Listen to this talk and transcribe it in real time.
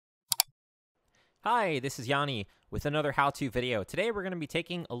Hi, this is Yanni with another how-to video. Today we're going to be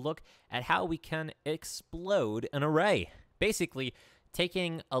taking a look at how we can explode an array. Basically,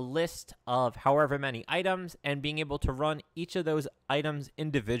 taking a list of however many items and being able to run each of those items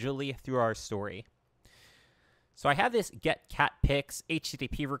individually through our story. So I have this get cat pics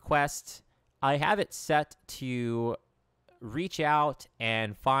HTTP request. I have it set to reach out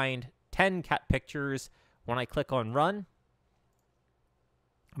and find 10 cat pictures. When I click on run,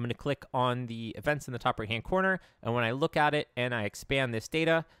 I'm going to click on the events in the top right-hand corner, and when I look at it and I expand this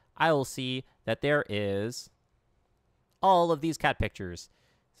data, I will see that there is all of these cat pictures.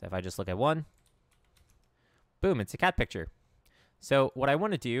 So if I just look at one, boom, it's a cat picture. So what I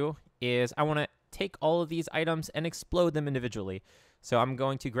want to do is I want to take all of these items and explode them individually. So I'm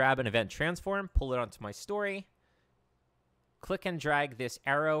going to grab an event transform, pull it onto my story, click and drag this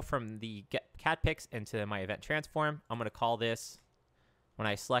arrow from the get cat pics into my event transform. I'm going to call this, when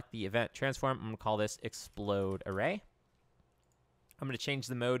I select the event transform, I'm going to call this explode array. I'm going to change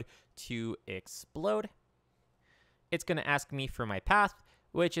the mode to explode. It's going to ask me for my path,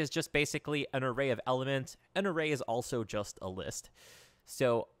 which is just basically an array of elements. An array is also just a list.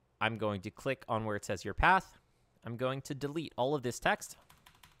 So I'm going to click on where it says your path. I'm going to delete all of this text.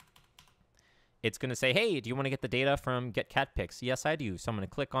 It's going to say, hey, do you want to get the data from get cat pics? Yes, I do. So I'm going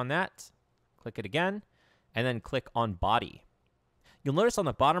to click on that, click it again, and then click on body. You'll notice on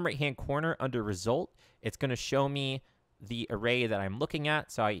the bottom right-hand corner under result, it's going to show me the array that I'm looking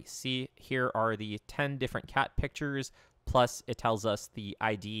at. So I see here are the 10 different cat pictures, plus it tells us the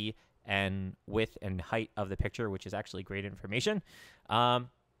ID and width and height of the picture, which is actually great information.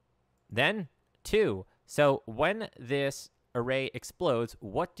 Then 2. So when this array explodes,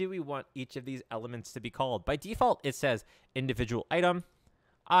 what do we want each of these elements to be called? By default, it says individual item.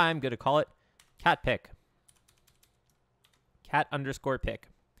 I'm going to call it cat pic. Cat underscore pic.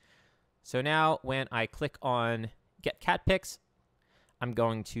 So now when I click on get cat pics, I'm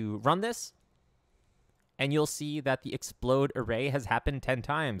going to run this, and you'll see that the explode array has happened 10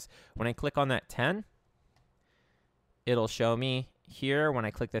 times. When I click on that 10, it'll show me here when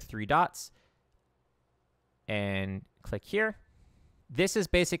I click the 3 dots and click here. This is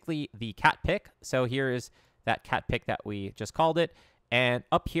basically the cat pic. So here is that cat pic that we just called it. And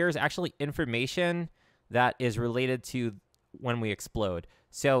up here is actually information that is related to when we explode.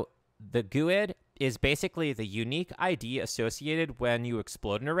 So the GUID is basically the unique ID associated when you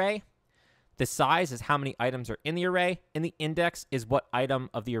explode an array. The size is how many items are in the array, and the index is what item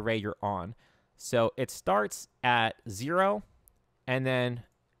of the array you're on. So it starts at 0 and then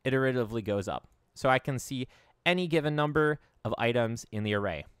iteratively goes up. So I can see any given number of items in the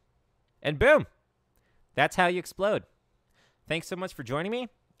array. And boom, that's how you explode. Thanks so much for joining me,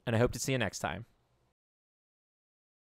 and I hope to see you next time.